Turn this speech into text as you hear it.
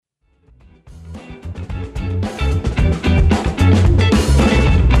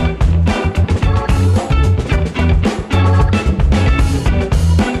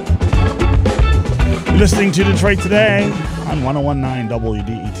Listening to Detroit Today on 1019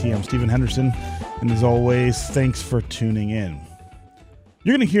 WDET. I'm Stephen Henderson, and as always, thanks for tuning in.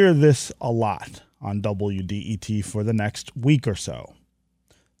 You're going to hear this a lot on WDET for the next week or so.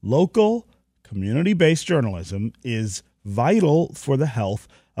 Local, community-based journalism is vital for the health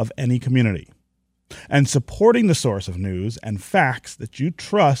of any community. And supporting the source of news and facts that you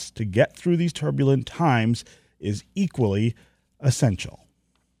trust to get through these turbulent times is equally essential.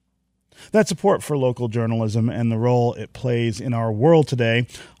 That support for local journalism and the role it plays in our world today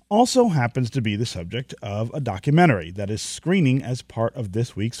also happens to be the subject of a documentary that is screening as part of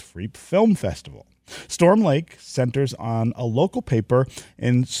this week's Freep Film Festival. Storm Lake centers on a local paper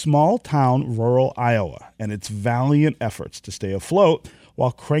in small-town rural Iowa and its valiant efforts to stay afloat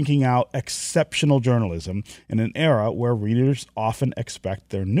while cranking out exceptional journalism in an era where readers often expect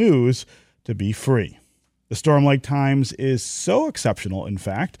their news to be free. The Storm Lake Times is so exceptional, in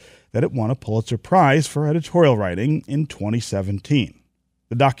fact, that it won a Pulitzer Prize for editorial writing in 2017.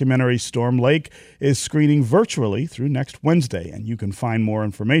 The documentary Storm Lake is screening virtually through next Wednesday, and you can find more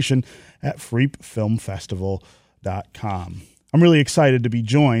information at freepfilmfestival.com. I'm really excited to be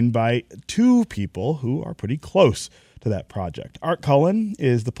joined by two people who are pretty close to that project. Art Cullen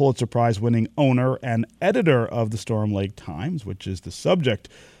is the Pulitzer Prize-winning owner and editor of the Storm Lake Times, which is the subject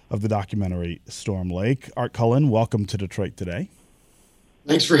of the documentary Storm Lake. Art Cullen, welcome to Detroit Today.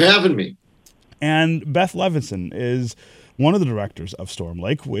 Thanks for having me. And Beth Levinson is one of the directors of Storm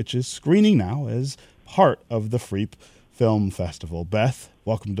Lake, which is screening now as part of the Freep Film Festival. Beth,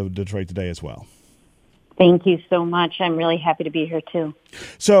 welcome to Detroit Today as well. Thank you so much. I'm really happy to be here, too.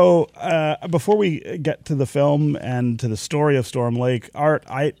 So before we get to the film and to the story of Storm Lake, Art,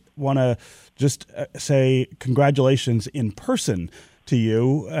 I want to just say congratulations in person to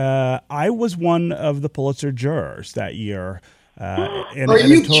you. I was one of the Pulitzer jurors that year. Are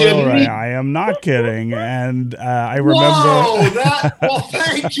you kidding me? I am not kidding, and I remember. Whoa! Well,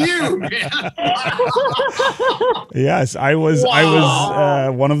 thank you, man. Yes, I was. Wow. I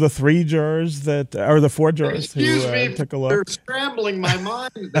was one of the three jurors that, or the four jurors who took a look. You're scrambling my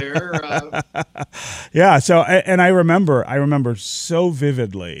mind there. Yeah. So, and I remember so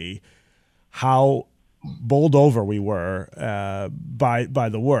vividly how bowled over we were by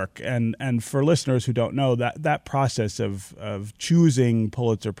the work, and for listeners who don't know, that process of choosing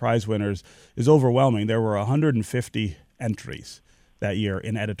Pulitzer Prize winners is overwhelming. There were 150 entries that year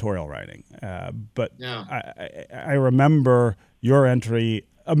in editorial writing, but yeah. I remember your entry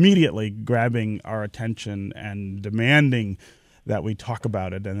immediately grabbing our attention and demanding that we talk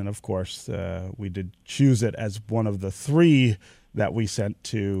about it, and then of course we did choose it as one of the three that we sent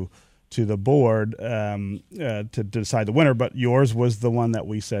to the board to decide the winner, but yours was the one that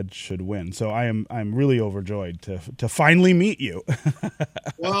we said should win. So I'm really overjoyed to finally meet you.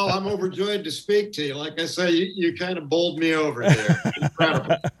 Well, I'm overjoyed to speak to you. Like I say, you kind of bowled me over there.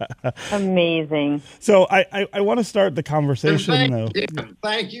 Incredible. Amazing. So I want to start the conversation.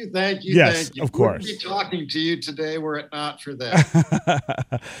 Thank you. Yes, thank you. Of course. Wouldn't be talking to you today were it not for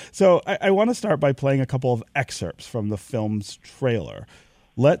that. So I want to start by playing a couple of excerpts from the film's trailer.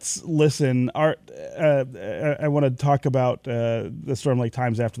 Let's listen. Art, I want to talk about the Storm Lake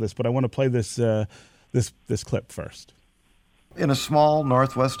Times after this, but I want to play this clip first. In a small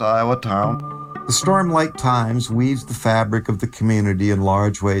northwest Iowa town, the Storm Lake Times weaves the fabric of the community in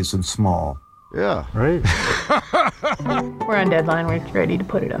large ways and small. Yeah, right. We're on deadline. We're ready to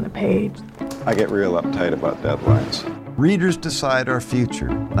put it on the page. I get real uptight about deadlines. Readers decide our future,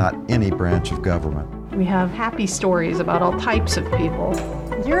 not any branch of government. We have happy stories about all types of people.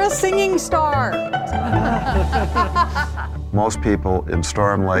 You're a singing star. Most people in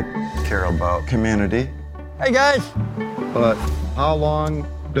Storm Lake care about community. Hey, guys. But how long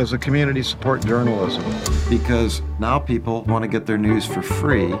does a community support journalism? Because now people want to get their news for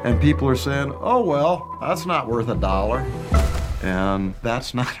free, and people are saying, oh, well, that's not worth $1. And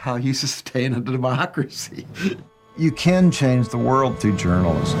that's not how you sustain a democracy. You can change the world through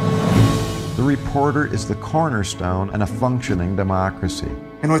journalism. The reporter is the cornerstone in a functioning democracy.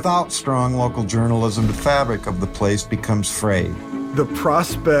 And without strong local journalism, the fabric of the place becomes frayed. The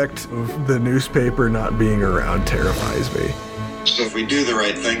prospect of the newspaper not being around terrifies me. So if we do the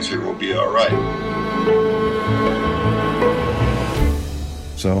right things here, we'll be all right.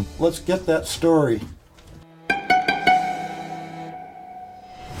 So let's get that story.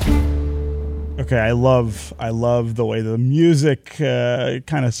 Okay, I love the way the music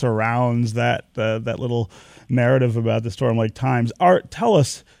kind of surrounds that little narrative about the Storm Lake Times. Art, tell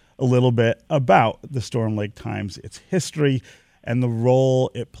us a little bit about the Storm Lake Times, its history, and the role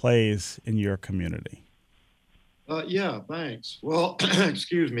it plays in your community. Yeah, thanks. Well,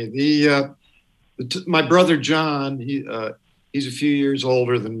 excuse me. The my brother John, he's a few years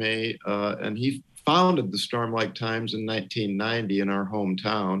older than me, and he founded the Storm Lake Times in 1990 in our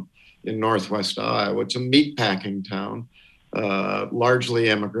hometown in Northwest Iowa. It's a meatpacking town, largely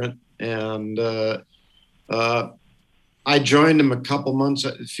immigrant, and I joined him a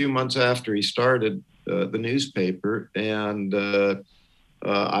few months after he started the newspaper, and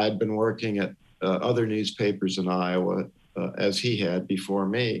I'd been working at other newspapers in Iowa as he had before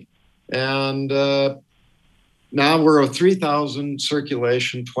me. And now we're a 3,000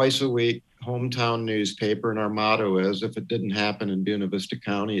 circulation, twice a week hometown newspaper, and our motto is, if it didn't happen in Buena Vista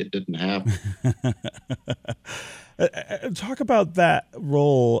County, it didn't happen. Talk about that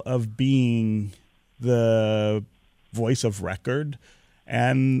role of being the voice of record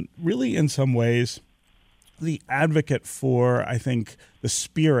and really in some ways the advocate for, I think, the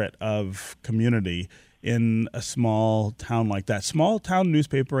spirit of community in a small town like that. Small town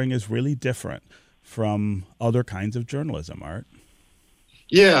newspapering is really different from other kinds of journalism, Art.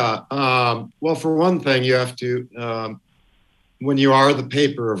 Yeah. Well, for one thing, you have to, when you are the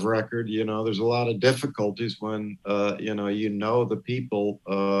paper of record, there's a lot of difficulties when, the people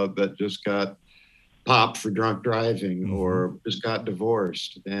that just got popped for drunk driving or just got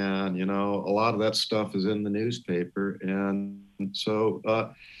divorced. And, a lot of that stuff is in the newspaper. And so,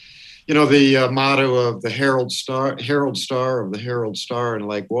 the motto of the Herald Star of the Herald Star in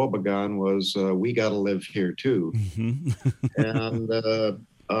Lake Wobegon was, we got to live here too. And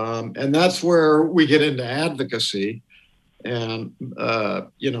that's where we get into advocacy. And,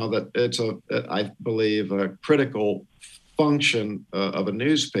 that it's I believe, a critical function of a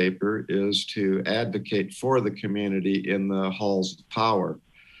newspaper is to advocate for the community in the halls of power.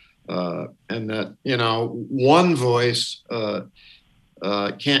 And that, one voice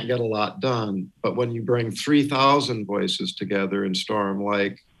can't get a lot done, but when you bring 3,000 voices together in Storm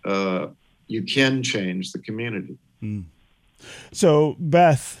Lake, you can change the community. So,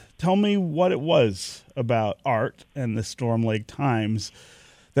 Beth, tell me what it was about Art and the Storm Lake Times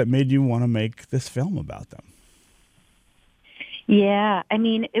that made you want to make this film about them. Yeah,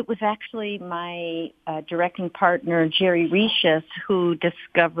 it was actually my directing partner, Jerry Rishis, who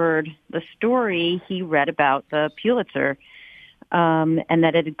discovered the story. He read about the Pulitzer, and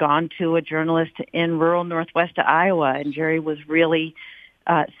that it had gone to a journalist in rural northwest Iowa. And Jerry was really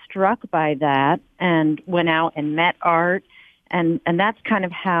struck by that and went out and met Art. And that's kind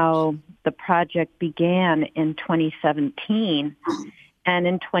of how the project began in 2017. And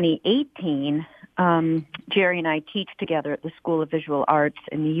in 2018, Jerry and I teach together at the School of Visual Arts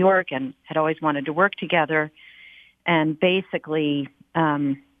in New York and had always wanted to work together. And basically,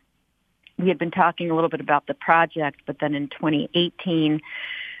 we had been talking a little bit about the project, but then in 2018,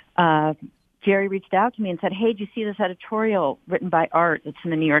 Jerry reached out to me and said, hey, did you see this editorial written by Art that's in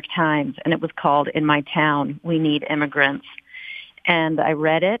the New York Times? And it was called, In My Town, We Need Immigrants. And I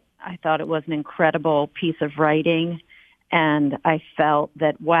read it. I thought it was an incredible piece of writing. And I felt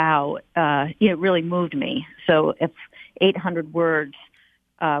that, wow, it really moved me. So if 800 words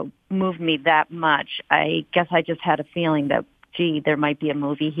moved me that much, I guess I just had a feeling that, gee, there might be a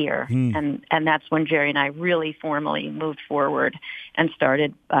movie here. And that's when Jerry and I really formally moved forward and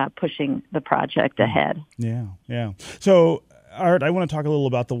started pushing the project ahead. Yeah. So, Art, I want to talk a little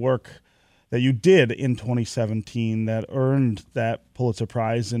about the work that you did in 2017 that earned that Pulitzer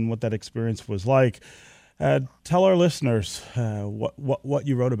Prize and what that experience was like. Tell our listeners what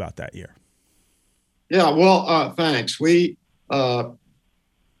you wrote about that year. Yeah, well, thanks. We, for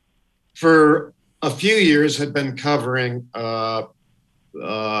a few years, had been covering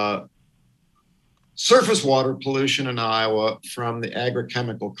surface water pollution in Iowa from the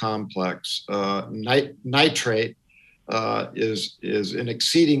agrochemical complex. Nitrate is in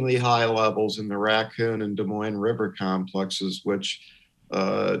exceedingly high levels in the Raccoon and Des Moines River complexes, which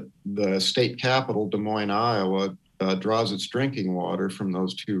the state capital, Des Moines, Iowa, draws its drinking water from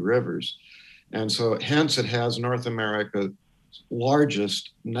those two rivers. And so hence it has North America's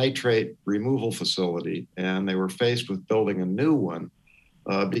largest nitrate removal facility. And they were faced with building a new one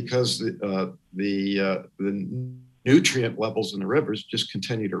because the nutrient levels in the rivers just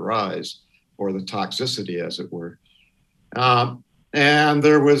continue to rise, or the toxicity, as it were. And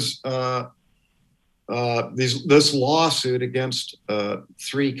there was this lawsuit against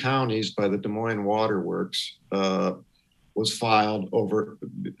 3 counties by the Des Moines Water Works was filed over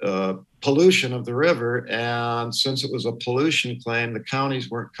pollution of the river. And since it was a pollution claim, the counties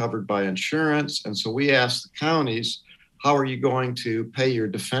weren't covered by insurance. And so we asked the counties, how are you going to pay your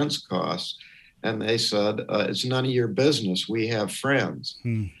defense costs? And they said, it's none of your business. We have friends.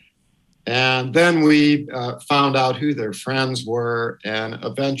 And then we found out who their friends were, and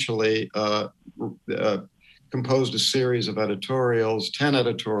eventually composed a series of editorials, 10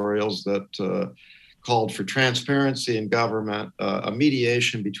 editorials that called for transparency in government, a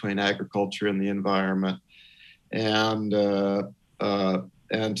mediation between agriculture and the environment, and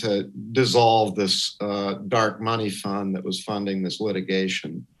to dissolve this dark money fund that was funding this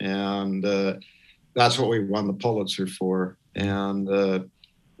litigation. And that's what we won the Pulitzer for. And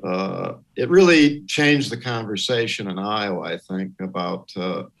it really changed the conversation in Iowa, I think, about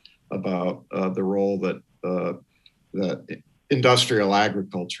the role that industrial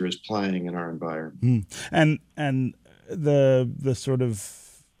agriculture is playing in our environment. And the sort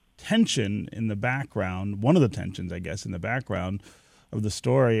of tension in the background, one of the tensions, I guess, in the background of the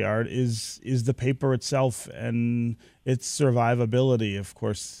story, Art, is the paper itself and its survivability. Of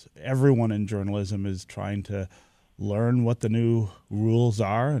course, everyone in journalism is trying to learn what the new rules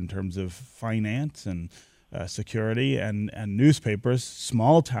are in terms of finance and security, and newspapers,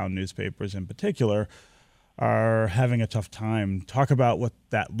 small town newspapers in particular, are having a tough time. Talk about what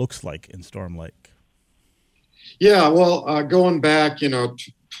that looks like in Storm Lake. Yeah, well, going back,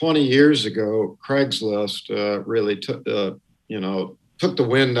 20 years ago, Craigslist really took the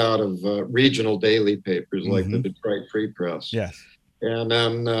wind out of regional daily papers like the Detroit Free Press. Yes. And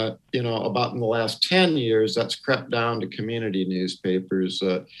then, about in the last 10 years, that's crept down to community newspapers,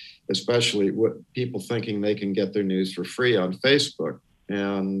 especially what people thinking they can get their news for free on Facebook.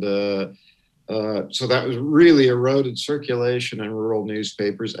 And so that was really eroded circulation in rural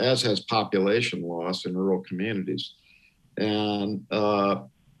newspapers, as has population loss in rural communities. And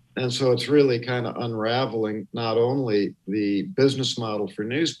so it's really kind of unraveling not only the business model for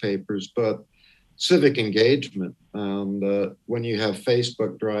newspapers, but civic engagement. And when you have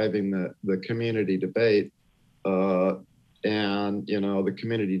Facebook driving the community debate, and the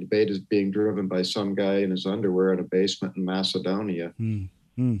community debate is being driven by some guy in his underwear in a basement in Macedonia,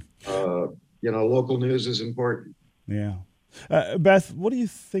 local news is important. Yeah. Beth, what do you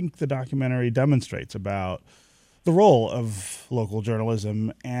think the documentary demonstrates about the role of local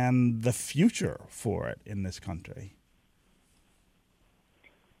journalism and the future for it in this country?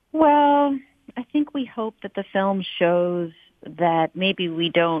 Well, I think we hope that the film shows that maybe we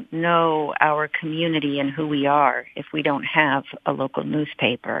don't know our community and who we are if we don't have a local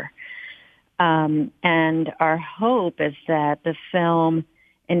newspaper. And our hope is that the film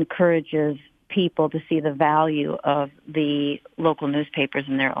encourages people to see the value of the local newspapers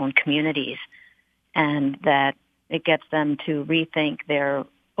in their own communities, and that it gets them to rethink their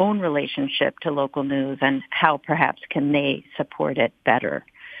own relationship to local news and how perhaps can they support it better.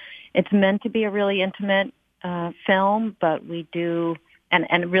 It's meant to be a really intimate film, but we do,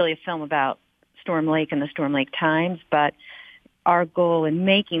 and really a film about Storm Lake and the Storm Lake Times, but our goal in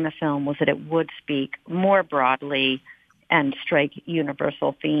making the film was that it would speak more broadly and strike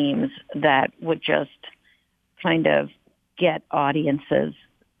universal themes that would just kind of get audiences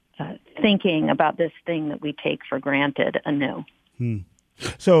thinking about this thing that we take for granted anew.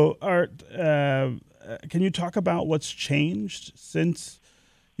 So, Art, can you talk about what's changed since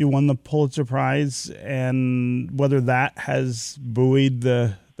you won the Pulitzer Prize, and whether that has buoyed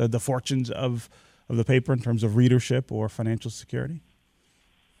the fortunes of the paper in terms of readership or financial security?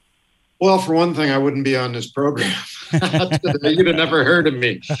 Well, for one thing, I wouldn't be on this program. You'd have never heard of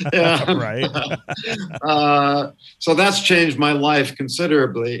me. Right. So that's changed my life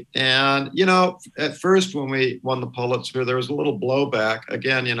considerably. And, at first when we won the Pulitzer, there was a little blowback.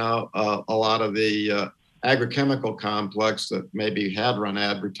 Again, a lot of the agrochemical complex that maybe had run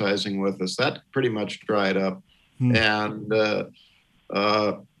advertising with us, that pretty much dried up. And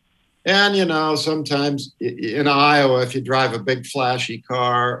sometimes in Iowa, if you drive a big flashy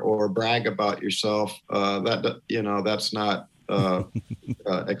car or brag about yourself, that's not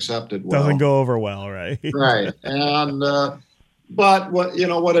accepted well. Doesn't go over well, right? Right. And but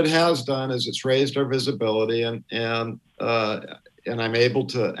what it has done is it's raised our visibility, and I'm able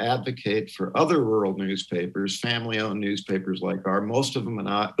to advocate for other rural newspapers, family-owned newspapers like ours. Most of them in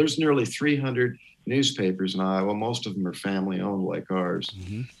Iowa, there's nearly 300 newspapers in Iowa. Most of them are family-owned like ours.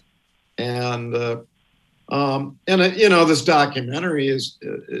 Mm-hmm. And this documentary has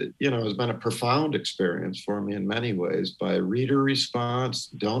been a profound experience for me in many ways, by reader response,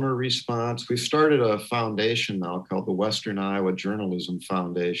 donor response. We've started a foundation now called the Western Iowa Journalism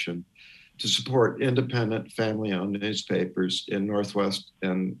Foundation to support independent family-owned newspapers in Northwest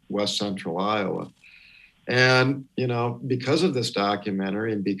and West Central Iowa. And, because of this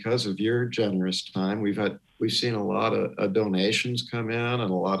documentary and because of your generous time, we've seen a lot of donations come in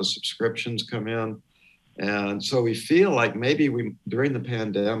and a lot of subscriptions come in. And so we feel like maybe during the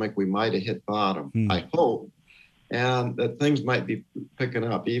pandemic, we might have hit bottom, I hope, and that things might be picking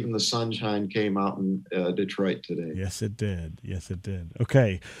up. Even the sunshine came out in Detroit today. Yes, it did. Yes, it did.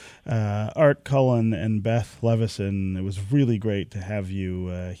 Okay. Art Cullen and Beth Levison, it was really great to have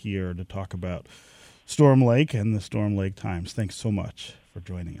you here to talk about Storm Lake and the Storm Lake Times. Thanks so much for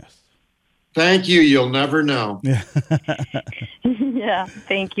joining us. Thank you. You'll never know. Yeah. Yeah,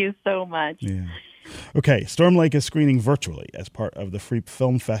 thank you so much. Yeah. Okay, Storm Lake is screening virtually as part of the Freep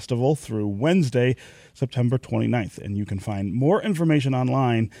Film Festival through Wednesday, September 29th, and you can find more information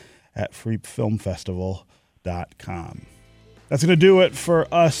online at freepfilmfestival.com. That's going to do it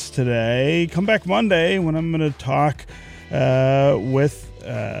for us today. Come back Monday when I'm going to talk with...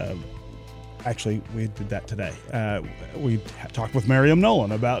 Actually, we did that today. We talked with Miriam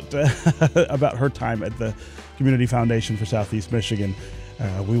Nolan about about her time at the Community Foundation for Southeast Michigan.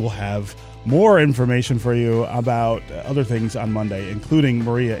 We will have more information for you about other things on Monday, including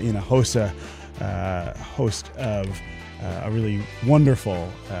Maria Hinojosa, host of a really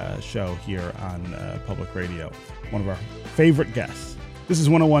wonderful show here on public radio. One of our favorite guests. This is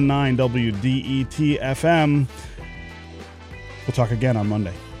 101.9 WDET FM. We'll talk again on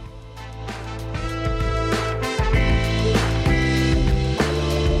Monday.